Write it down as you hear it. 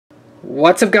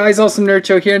What's up guys,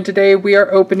 AwesomeNerdShow here, and today we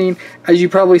are opening, as you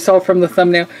probably saw from the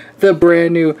thumbnail, the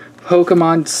brand new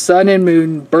Pokemon Sun and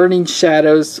Moon Burning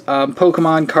Shadows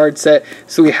Pokemon card set.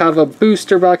 So we have a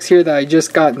booster box here that I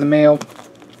just got in the mail.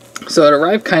 So it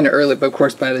arrived kind of early, but of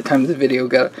course by the time the video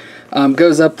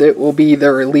goes up, it will be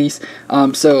the release.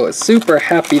 So super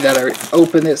happy that I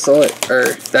opened it,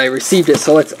 that I received it.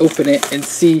 So let's open it and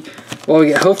see what we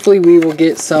get. Hopefully we will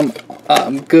get some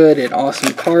good and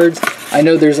awesome cards. I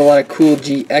know there's a lot of cool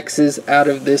GXs out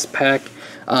of this pack.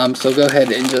 So go ahead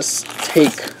and just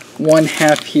take one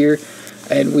half here,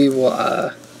 and we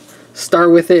will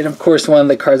start with it. And of course, one of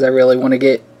the cards I really want to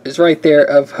get is right there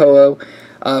of Ho-Oh.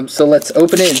 So let's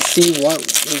open it and see what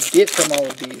we get from all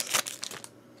of these.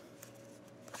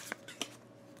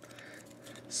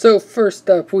 So first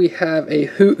up we have a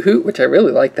Hoot, which I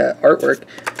really like that artwork.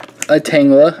 A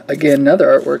Tangela, again another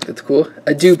artwork that's cool.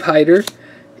 A Dewpider,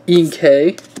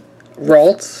 Inkay,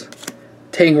 Ralts,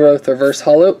 Tangrowth Reverse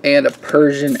Holo, and a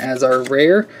Persian as our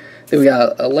rare. Then we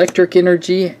got Electric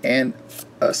Energy and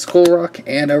a Skullrock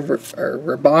and a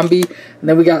Rabombi. And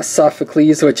then we got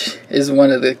Sophocles, which is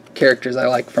one of the characters I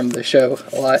like from the show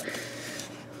a lot.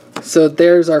 So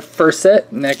there's our first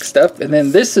set. Next up, and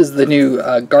then this is the new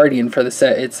Guardian for the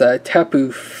set. It's a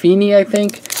Tapu Fini, I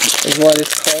think, is what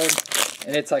it's called.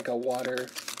 And it's like a water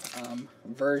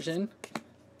version.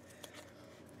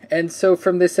 And so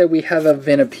from this set we have a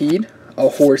Venipede, a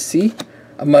Horsey,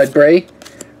 a Mudbray,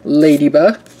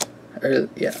 Ladybug,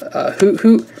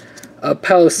 Hoot, a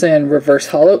Palossand Reverse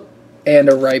Holo, and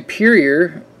a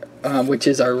Rhyperior, which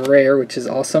is our rare, which is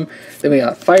awesome. Then we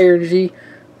got Fire Energy,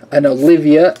 an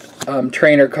Olivia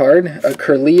trainer card, a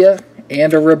Kirlia,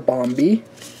 and a Rabombi.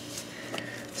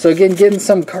 So again, getting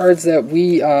some cards that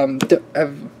we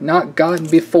have not gotten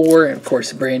before, and of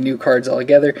course brand new cards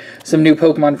altogether. Some new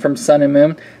Pokemon from Sun and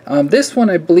Moon. This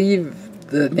one, I believe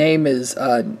the name is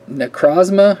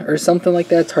Necrozma or something like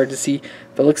that. It's hard to see,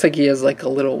 but it looks like he has like a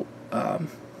little,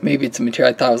 maybe it's a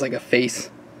material. I thought it was like a face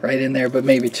right in there, but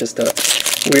maybe it's just a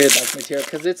weird like material,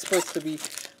 because it's supposed to be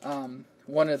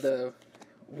one of the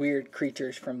weird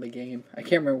creatures from the game. I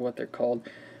can't remember what they're called.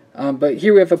 But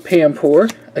here we have a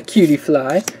Pampor, a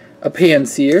Cutiefly, a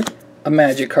Panseer, a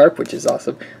Magikarp, which is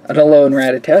awesome, an Alolan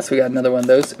Rattata. We got another one of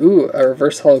those. Ooh, a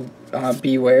Reverse Holo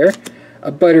Beware, a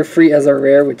Butterfree as a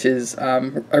rare, which is,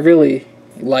 I really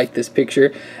like this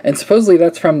picture. And supposedly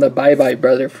that's from the Bye Bye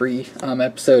Butterfree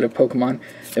episode of Pokemon.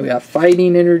 Then we have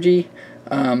Fighting Energy,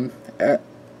 I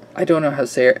don't know how to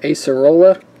say it,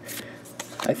 Acerola,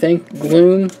 I think,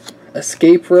 Gloom,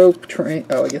 Escape Rope Train.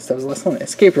 Oh, I guess that was the last one.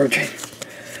 Escape Rope Train.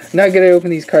 Not good at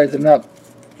opening these cards. I'm not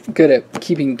good at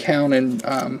keeping count and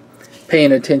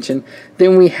paying attention.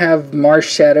 Then we have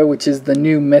Marshadow, which is the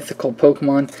new mythical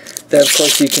Pokemon that, of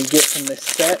course, you can get from this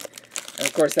set. And,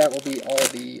 of course, that will be all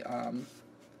the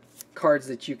cards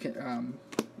that you can,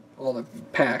 all the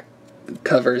pack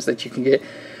covers that you can get.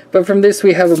 But from this,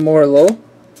 we have a Morlo,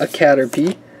 a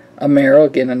Caterpie, a Marill,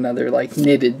 again, another, like,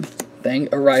 knitted thing,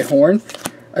 a Rhyhorn,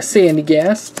 a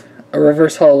Sandygast, a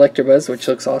Reverse Holo Electabuzz, which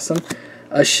looks awesome,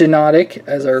 a Shiinotic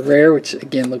as our rare, which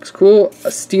again looks cool,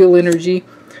 a Steel Energy,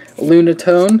 a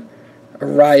Lunatone, a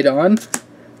Rhydon,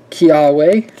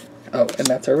 Kiawe, oh, and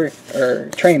that's our rare, our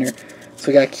trainer. So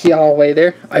we got Kiawe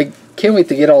there. I can't wait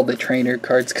to get all the trainer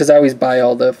cards, because I always buy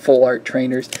all the full art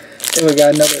trainers. Then we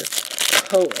got another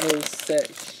Ho-Oh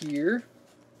set here.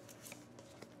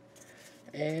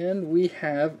 And we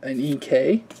have an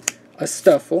Inkay, a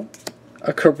Stuffle,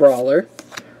 a Cabrawler,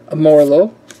 a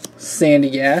Morlo,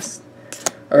 Sandygast,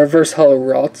 a Reverse Holo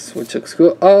Ralts, which looks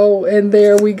cool. Oh, and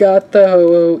there we got the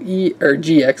Ho-Oh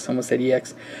GX, almost said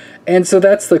EX. And so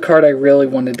that's the card I really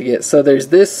wanted to get. So there's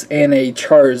this and a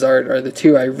Charizard are the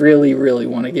two I really, really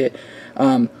want to get.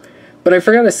 But I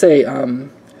forgot to say,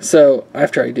 so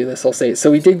after I do this, I'll say it.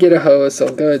 So we did get a Ho-Oh, so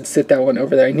I'll go ahead and sit that one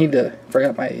over there. I need to,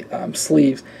 forgot my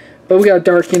sleeves. But we got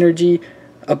Dark Energy,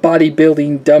 a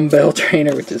Bodybuilding Dumbbell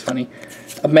Trainer, which is funny,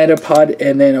 a Metapod,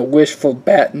 and then a Wishful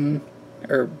Baton,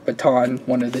 or Baton,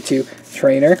 one of the two,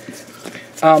 trainer.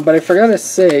 But I forgot to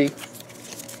say,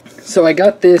 so I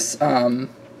got this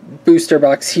booster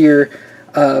box here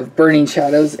of Burning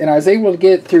Shadows, and I was able to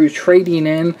get through trading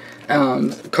in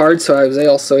cards, so I was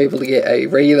also able to get a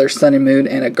regular Sun and Moon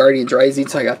and a Guardians Rising,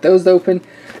 so I got those open.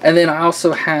 And then I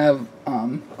also have,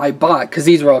 I bought, because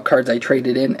these were all cards I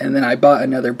traded in, and then I bought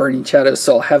another Burning Shadows,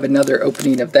 so I'll have another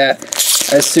opening of that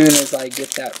as soon as I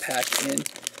get that pack in.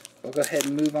 We'll go ahead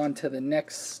and move on to the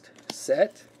next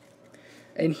set.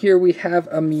 And here we have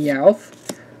a Meowth,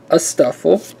 a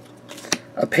Stuffle,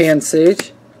 a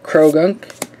Pansage,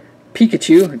 Krogunk,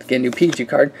 Pikachu, again new Pikachu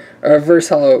card, a Reverse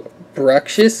Holo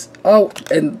Bruxish, oh,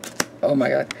 and, oh my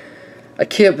god, I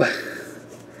can't.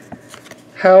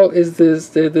 How is this?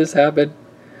 Did this happen?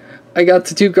 I got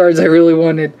the 2 cards I really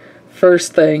wanted.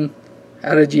 First thing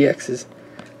out of GXs.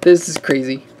 This is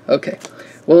crazy. Okay.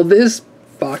 Well, this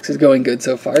box is going good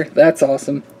so far. That's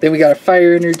awesome. Then we got a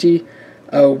Fire Energy,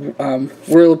 a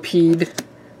Whirlipede,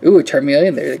 ooh, a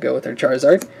Charmeleon, there they go with our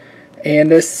Charizard,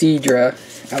 and a Seadra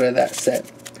out of that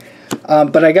set.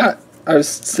 But I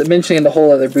was mentioning the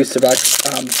whole other booster box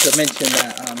to mention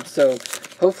that. So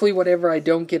hopefully whatever I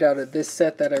don't get out of this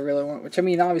set that I really want, which I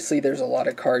mean obviously there's a lot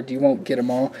of cards, you won't get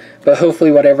them all, but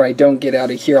hopefully whatever I don't get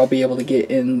out of here I'll be able to get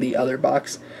in the other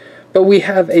box. But we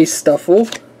have a Stuffle,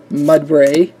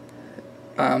 Mudbray,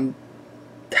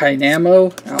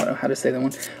 Tynamo, I don't know how to say that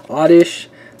one, Oddish,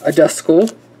 a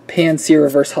Duskull, Pansear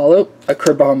Reverse Holo, a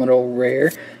Crabominal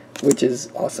Rare, which is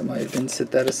awesome, I didn't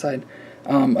set that aside,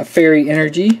 a Fairy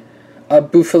Energy, a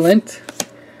Bouffalant,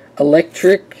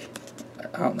 Electric,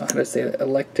 I don't know how to say that,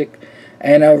 Electric,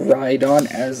 and a Rhydon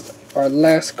as our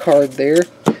last card there.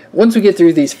 Once we get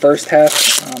through these first half,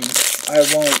 I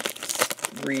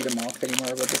won't read them off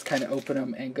anymore, we'll just kind of open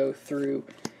them and go through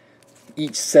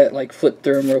each set, like flip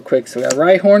through them real quick. So we got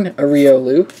Rhyhorn, a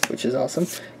Riolu, which is awesome,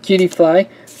 Cutiefly,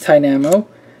 Tynamo,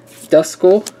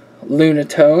 Duskull,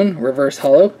 Lunatone, Reverse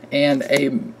Holo, and a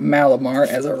Malamar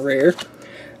as a rare.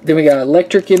 Then we got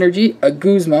Electric Energy, a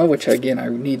Guzma, which again I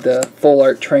need the full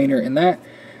art trainer in that,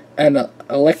 an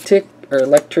Electric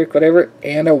whatever,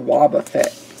 and a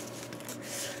Wobbuffet.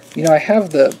 You know, I have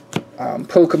the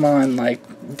Pokemon like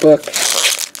book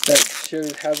that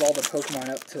has all the Pokemon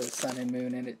up to Sun and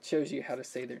Moon, and it shows you how to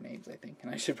say their names, I think.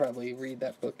 And I should probably read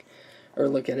that book or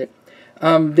look at it.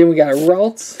 Then we got a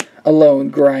Ralts, a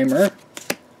Lone Grimer,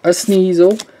 a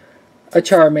Sneasel, a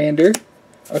Charmander,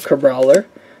 a Crabrawler,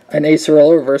 an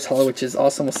Acerola Reverse Holo, which is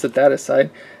awesome. We'll set that aside.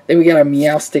 Then we got a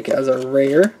Meowstic as a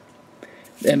rare.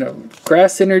 Then a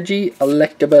Grass Energy,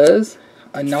 Electabuzz,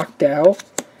 a Noctowl,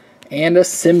 and a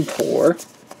Simpour.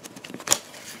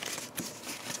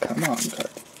 Come on, card.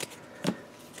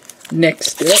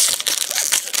 Next up,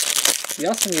 we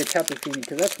also need a Tapu Fini,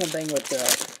 because that's one thing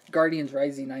with Guardians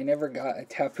Rising. I never got a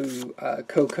Tapu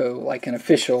Koko, like an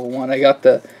official one. I got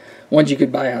the ones you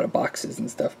could buy out of boxes and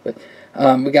stuff. But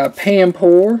we got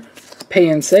Panpour,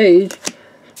 Pansage,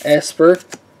 Esper,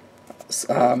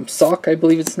 Sock, I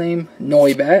believe its name,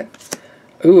 Noibat.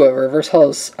 Ooh, a Reverse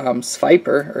Holo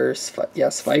Sviper,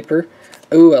 Sviper.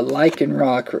 Ooh, a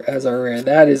Lycanroc as our rare.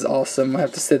 That is awesome. I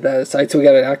have to set that aside. So we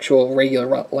got an actual regular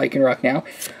Lycanroc now.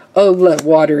 A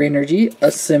Water Energy,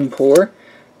 a Simpour,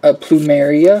 a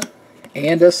Plumeria,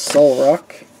 and a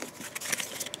Solrock.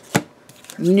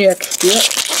 Next up.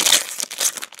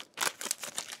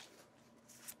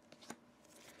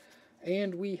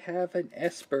 And we have an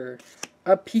Esper,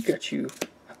 a Pikachu,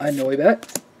 a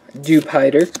Noibat,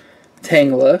 Dewpider,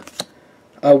 Tangela,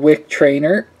 a Wick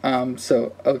Trainer.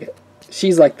 Okay.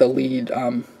 She's like the lead,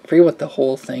 I forget what the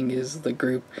whole thing is, the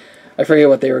group. I forget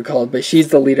what they were called, but she's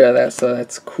the leader of that, so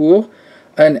that's cool.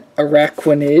 An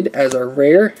Araquanid as a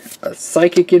rare, a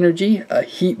Psychic Energy, a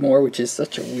Heatmore, which is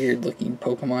such a weird looking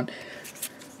Pokemon,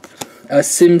 a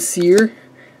Simsear,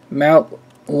 Mount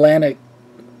Lanakila,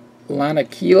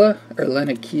 or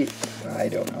Lanakila, I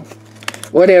don't know.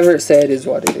 Whatever it said is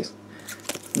what it is.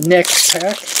 Next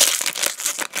pack.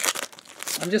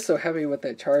 I'm just so happy with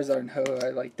that Charizard and Ho.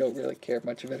 I don't really care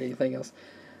much about anything else.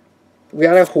 We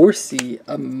got a Horsey,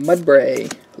 a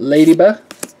Mudbray, Ladybug,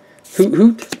 Hoot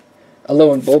Hoot, a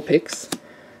Lone Vulpix,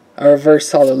 a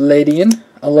Reverse Holo Ladian,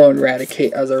 a Lone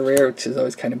Raticate as a rare, which is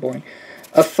always kind of boring,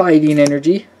 a Fighting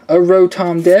Energy, a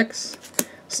Rotom Dex,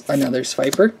 another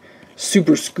Sviper,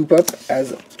 Super Scoop Up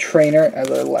as a trainer as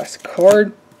our last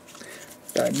card.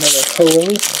 Got another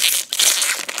Ho.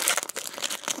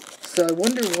 So I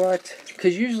wonder what,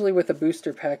 because usually with a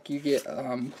booster pack you get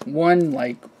one,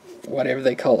 like, whatever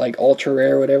they call it, like ultra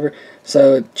rare or whatever.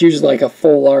 So it's usually like a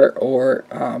full art or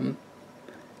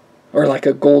like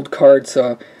a gold card.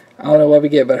 So I don't know what we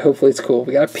get, but hopefully it's cool.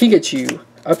 We got a Pikachu,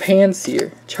 a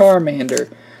Pansear, Charmander,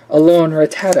 a Lone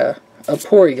Rattata, a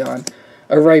Porygon,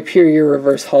 a Rhyperior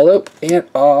Reverse Holo, and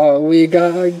we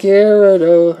got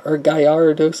Gyarados,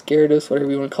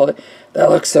 whatever you want to call it. That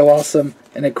looks so awesome.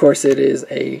 And of course it is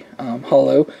a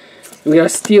holo. We got a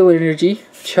Steel Energy,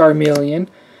 Charmeleon,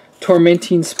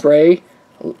 Tormenting Spray,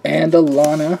 and a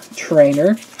Lana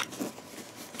Trainer.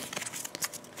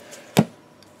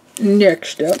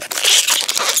 Next up.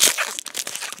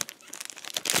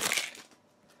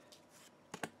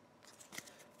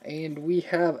 And we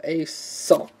have a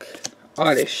Sock,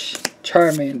 Oddish,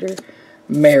 Charmander,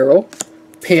 Meryl,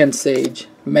 Pansage,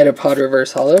 Metapod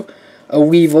Reverse Holo, a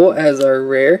Weevil as our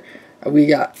rare. We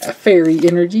got a Fairy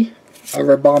Energy, a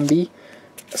Rabombi,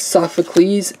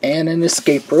 Sophocles, and an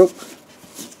escape rope.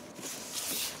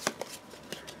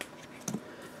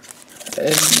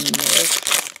 And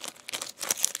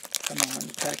come on,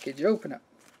 package, open up.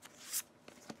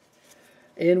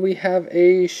 And we have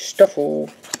a Stuffle,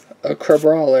 a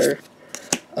Crabrawler,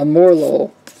 a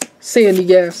Morlo,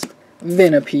 Sandygast,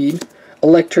 Venipede,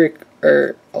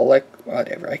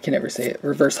 whatever, I can never say it,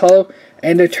 Reverse Hollow,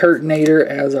 and a Turtonator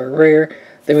as our rare.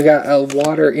 Then we got a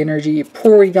Water Energy,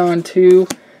 Porygon 2,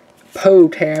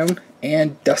 Town,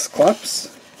 and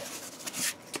Dusclops.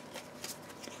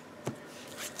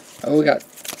 Oh, we got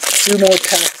 2 more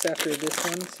packs after this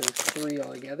one, so 3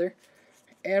 altogether.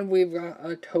 And we've got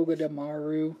a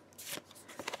Togedemaru,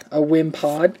 a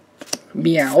Wimpod,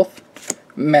 Meowth,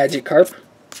 Magikarp,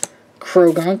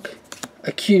 Krogunk,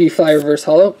 a Cutiefly Reverse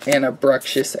Hollow, and a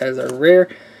Bruxish as our rare.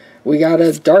 We got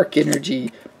a Dark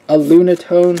Energy, a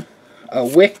Lunatone, a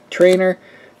Wick Trainer,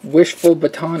 Wishful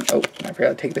Baton. Oh, I forgot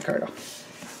to take the card off.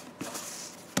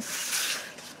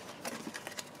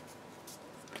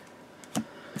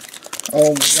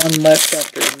 Oh, one left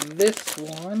after this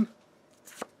one.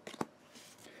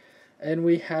 And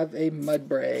we have a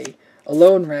Mudbray, a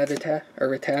Lone Rattata,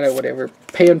 whatever,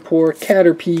 Panpour,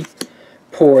 Caterpie,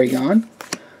 Porygon,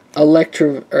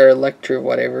 Electivire,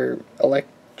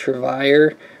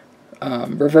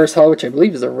 Reverse Hall, which I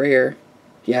believe is a rare.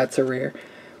 Yeah, it's a rare.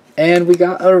 And we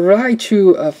got a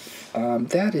Raichu of,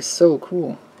 that is so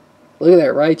cool. Look at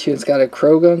that Raichu, it's got a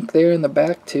Krogunk there in the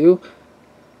back too.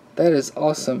 That is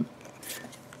awesome.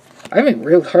 I haven't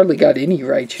really hardly got any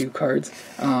Raichu cards.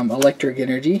 Electric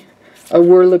Energy, a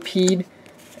Whirlipede,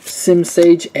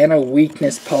 Simsage, and a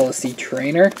Weakness Policy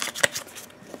Trainer.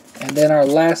 And then our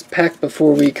last pack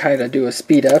before we kind of do a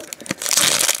speed up.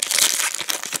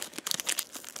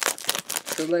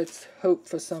 So let's hope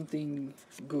for something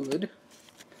good.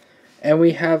 And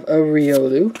we have a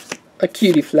Riolu, a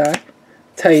Cutiefly,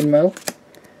 Tynamo,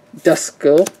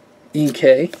 Duskull,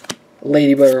 Inkay,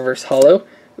 Ladybug Reverse Hollow.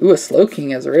 Ooh, a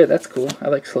Slowking as a rare. That's cool. I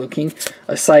like Slowking.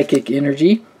 A Psychic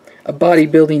Energy, a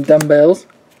Bodybuilding Dumbbells,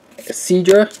 a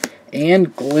Seadra,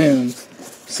 and Gloom.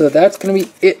 So that's going to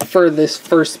be it for this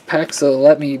first pack. So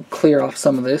let me clear off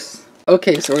some of this.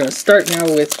 Okay, so we're going to start now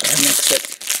with our next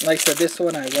set. Like I said, this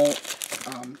one I won't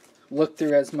look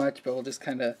through as much, but we'll just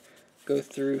kind of go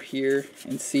through here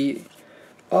and see.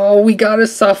 Oh, we got a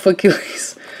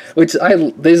Sophocles, which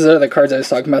these are the cards I was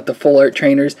talking about, the full art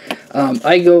trainers.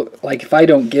 I go, like, if I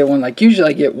don't get one, like, usually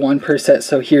I get one per set,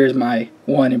 so here's my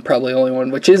one and probably only one,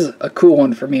 which is a cool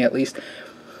one for me at least.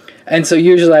 And so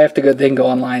usually I have to go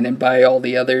online and buy all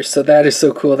the others. So that is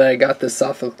so cool that I got the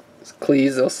Sophocles.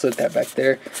 I'll set that back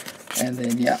there. And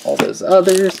then, yeah, all those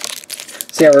others.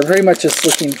 So yeah, we're very much just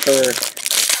looking to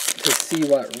see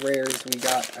what rares we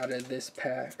got out of this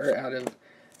pack, or out of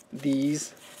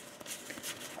these.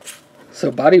 So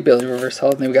Bodybuilder Reverse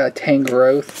Hall, and then we got a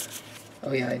Tangrowth.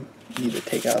 Oh yeah, I need to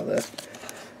take out the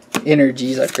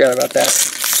energies. I forgot about that.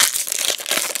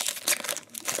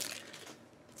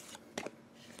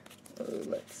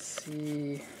 Let's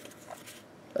see.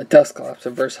 A Dusclops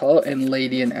Reverse Hall, and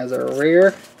Ladian as a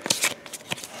rare.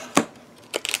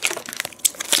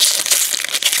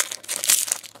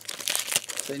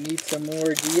 So I need some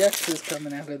more DXs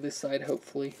coming out of this side,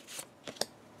 hopefully.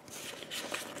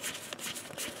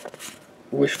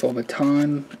 Wishful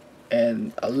Baton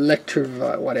and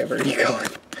whatever you call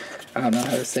it. I don't know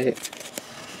how to say it.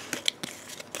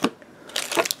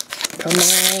 Come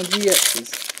on, GXs.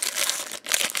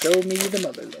 Show me the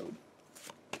mother load.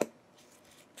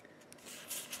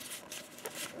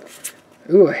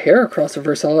 Ooh, a Heracross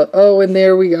Reverse Hollow. Oh, and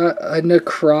there we got a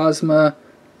Necrozma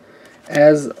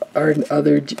as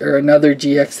another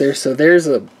GX there. So there's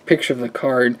a picture of the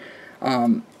card.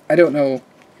 I don't know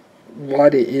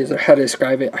what it is or how to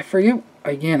describe it. I forget,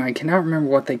 again, I cannot remember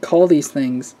what they call these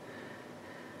things,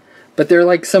 but they're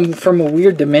like some from a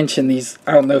weird dimension. These,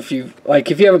 I don't know if you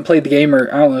haven't played the game,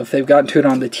 or I don't know if they've gotten to it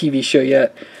on the TV show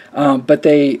yet, but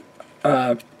they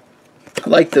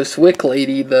like the Swick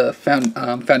lady, the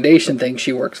foundation thing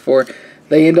she works for,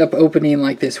 they end up opening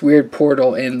like this weird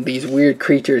portal and these weird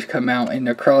creatures come out, and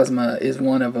Necrozma is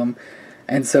one of them.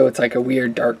 And so it's like a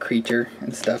weird dark creature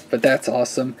and stuff. But that's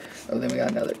awesome. Oh, then we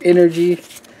got another energy.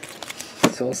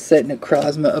 So we'll set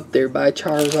Necrozma up there by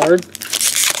Charizard.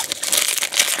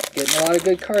 Getting a lot of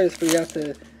good cards. If we got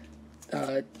the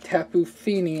Tapu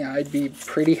Fini, I'd be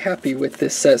pretty happy with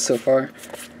this set so far.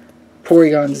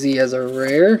 Porygon Z as a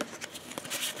rare.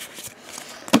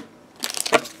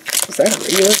 Is that a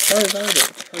regular Charizard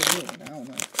or Charizard? I don't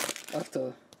know. I'll have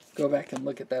to go back and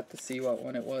look at that to see what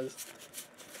one it was.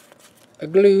 A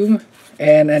Gloom,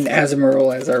 and an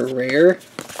Azumarill as our rare.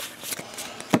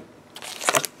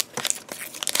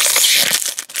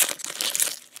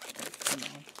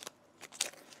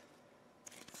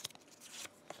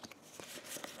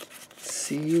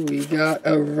 see, we got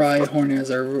a Rhyhorn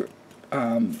as our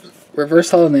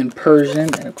reverse holo, and then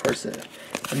Persian, and of course the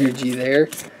energy there.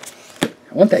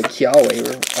 I want that Kiawe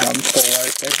full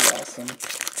art, that'd be awesome.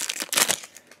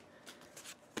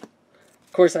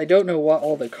 Of course, I don't know what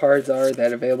all the cards are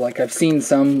that are available. Like, I've seen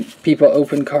some people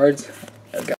open cards.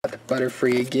 I've got the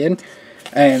Butterfree again.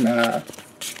 And,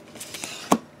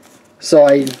 so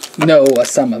I know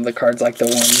some of the cards, like the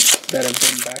ones that have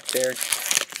been back there.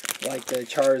 Like the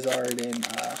Charizard and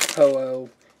Ho-Oh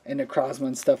and Necrozma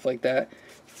and stuff like that.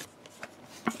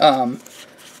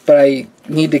 But I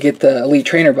need to get the Elite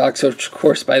Trainer box, which, of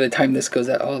course, by the time this goes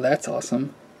out... Oh, that's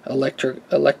awesome.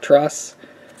 Electros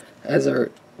as a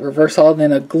reverse holo,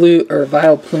 then a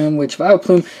Vileplume, which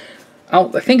Vileplume,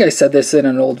 I think I said this in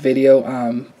an old video,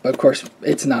 but of course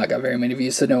it's not got very many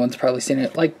views, so no one's probably seen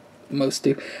it like most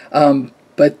do.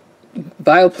 But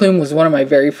Vileplume was one of my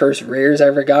very first rares I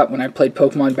ever got when I played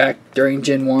Pokemon back during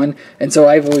Gen 1, and so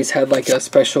I've always had like a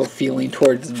special feeling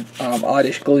towards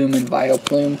Oddish Gloom and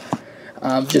Vileplume,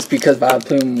 just because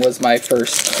Vileplume was my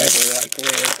first ever like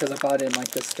rare, because I bought it in like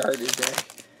the starter deck.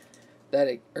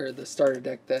 The starter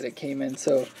deck that it came in.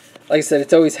 So, like I said,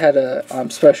 it's always had a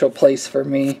special place for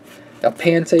me. A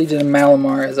Pansage and a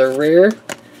Malamar as a rare.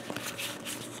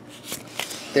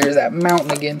 There's that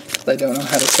mountain again, I don't know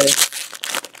how to say.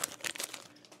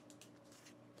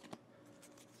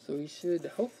 So we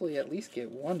should hopefully at least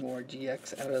get one more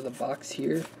GX out of the box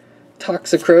here.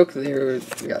 Toxicroak, there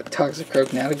we got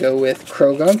Toxicroak now to go with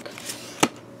Krogunk.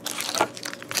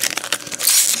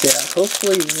 Yeah,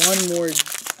 hopefully one more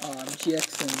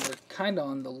GX, and we're kind of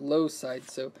on the low side,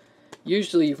 so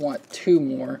usually you want 2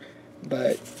 more,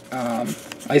 but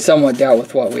I somewhat doubt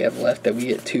with what we have left that we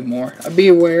get 2 more. Be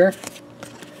aware,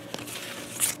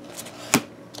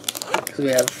 because we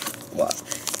have, what,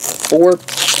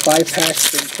 5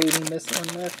 packs including this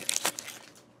one left,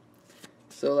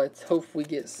 so let's hope we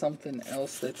get something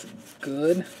else that's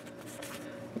good.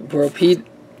 Repeat.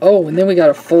 Oh, and then we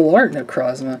got a full art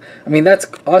Necrozma. I mean, that's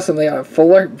awesome they got a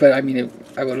full art, but I mean,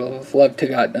 I would have loved to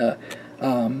got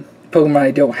Pokemon I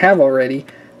don't have already,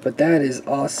 but that is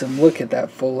awesome. Look at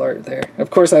that full art there. Of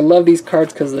course, I love these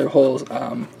cards because their whole,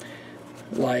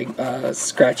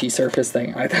 scratchy surface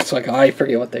thing. That's like, I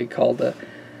forget what they call the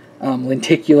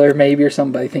lenticular maybe or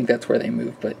something, but I think that's where they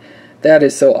move. But that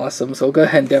is so awesome. So we'll go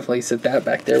ahead and definitely sit that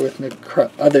back there with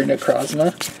other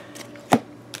Necrozma.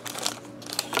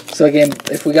 So again,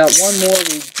 if we got one more,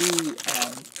 we'd be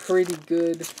pretty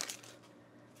good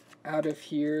out of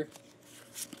here.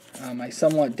 I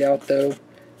somewhat doubt, though.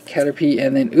 Caterpie,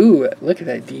 and then, ooh, look at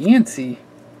that Diancie.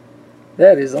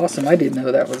 That is awesome. I didn't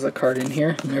know that was a card in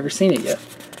here. I've never seen it yet.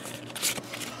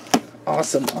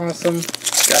 Awesome, awesome.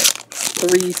 Got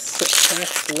 3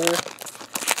 packs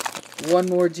left. One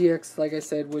more GX, like I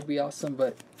said, would be awesome,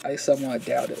 but I somewhat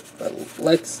doubt it. But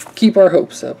let's keep our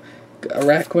hopes up.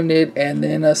 Araquanid, and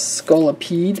then a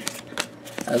Scolipede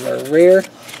as our rare.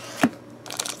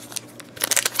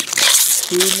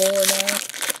 2 more now.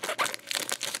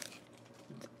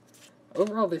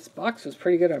 Overall, this box was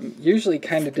pretty good. I'm usually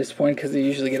kind of disappointed because I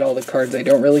usually get all the cards I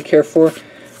don't really care for.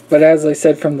 But as I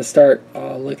said from the start,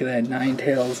 oh, look at that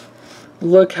Ninetales.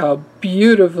 Look how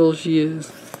beautiful she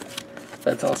is.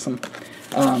 That's awesome.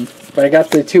 But I got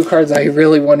the 2 cards I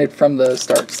really wanted from the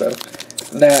start, so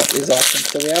that is awesome.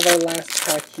 So we have our last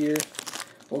pack here.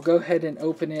 We'll go ahead and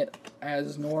open it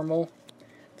as normal.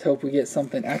 Let's hope we get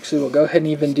something. Actually, we'll go ahead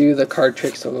and even do the card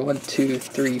trick. So we'll go 1, 2,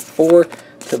 3, 4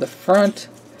 to the front.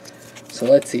 So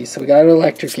let's see. So we got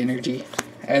Electric Energy,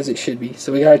 as it should be.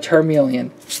 So we got a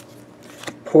Charmeleon,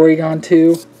 Porygon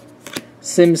 2,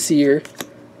 Simsear,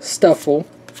 Stuffle,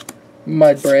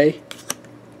 Mudbray,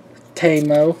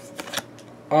 Tamo,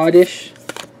 Oddish,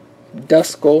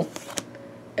 Duskull,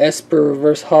 Esper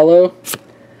Reverse Holo.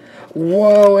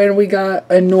 Whoa, and we got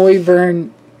a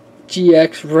Noivern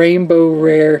GX Rainbow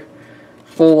Rare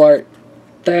full art.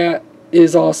 That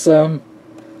is awesome.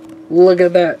 Look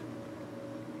at that.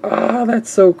 Ah, that's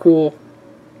so cool.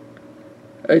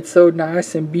 It's so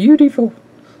nice and beautiful.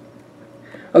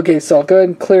 Okay, so I'll go ahead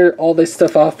and clear all this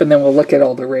stuff off, and then we'll look at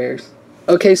all the rares.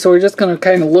 Okay, so we're just going to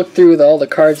kind of look through all the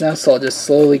cards now, so I'll just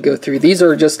slowly go through. These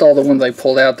are just all the ones I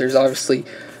pulled out. There's obviously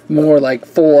more like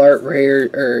full art rare,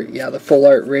 or yeah, the full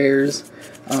art rares.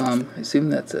 I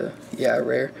assume that's a, yeah,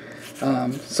 rare.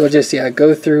 So just, yeah,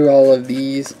 go through all of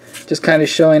these, just kind of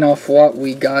showing off what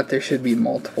we got. There should be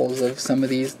multiples of some of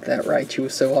these. That Raichu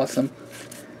was so awesome.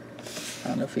 I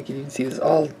don't know if we can even see this.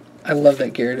 Oh, I love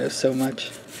that Gyarados so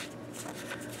much.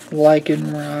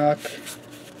 Lycanroc,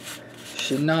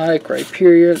 Shiinotic,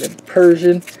 Rhyperior, then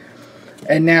Persian.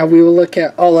 And now we will look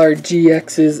at all our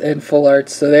GXs and full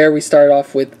arts. So there we start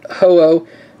off with Ho-Oh,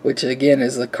 which again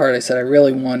is the card I said I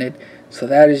really wanted. So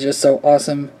that is just so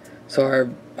awesome. So our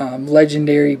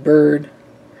legendary bird,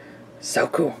 so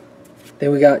cool.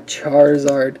 Then we got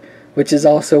Charizard, which is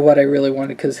also what I really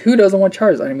wanted, because who doesn't want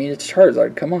Charizard? I mean, it's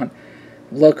Charizard, come on.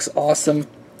 Looks awesome.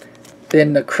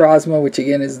 Then Necrozma, which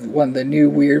again is one of the new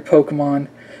weird Pokemon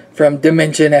from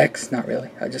Dimension X. Not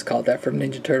really, I just called that from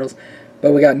Ninja Turtles.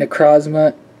 But we got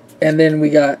Necrozma, and then we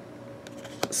got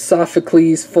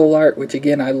Sophocles full art, which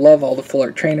again, I love all the full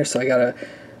art trainers, so I gotta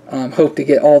hope to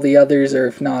get all the others, or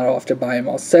if not, I'll have to buy them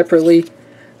all separately.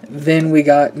 Then we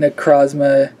got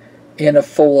Necrozma in a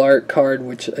full art card,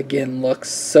 which again looks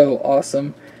so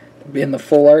awesome in the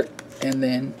full art. And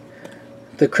then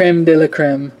the creme de la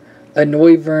creme, a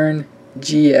Noivern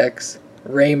GX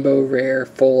Rainbow Rare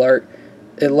full art.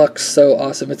 It looks so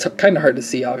awesome. It's kind of hard to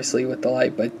see, obviously, with the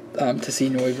light, but to see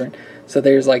Noivern. So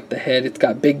there's like the head. It's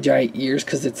got big giant ears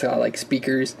because it's got like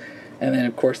speakers. And then,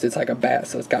 of course, it's like a bat,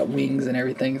 so it's got wings and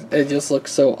everything. It just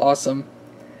looks so awesome.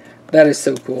 That is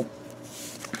so cool.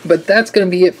 But that's going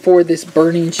to be it for this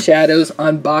Burning Shadows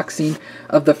unboxing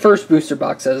of the first booster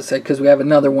box, as I said, because we have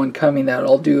another one coming that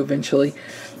I'll do eventually.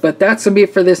 But that's going to be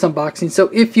it for this unboxing. So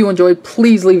if you enjoyed,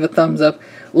 please leave a thumbs up.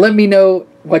 Let me know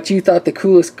what you thought the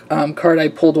coolest card I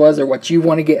pulled was, or what you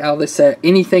want to get out of this set.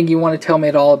 Anything you want to tell me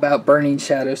at all about Burning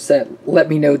Shadows set, let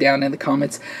me know down in the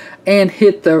comments. And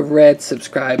hit the red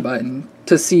subscribe button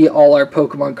to see all our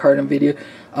Pokemon card and video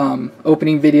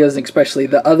opening videos, and especially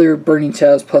the other Burning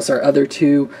Shadows plus our other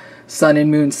two Sun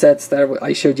and Moon sets that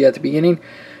I showed you at the beginning.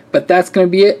 But that's going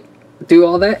to be it. Do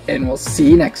all that, and we'll see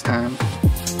you next time.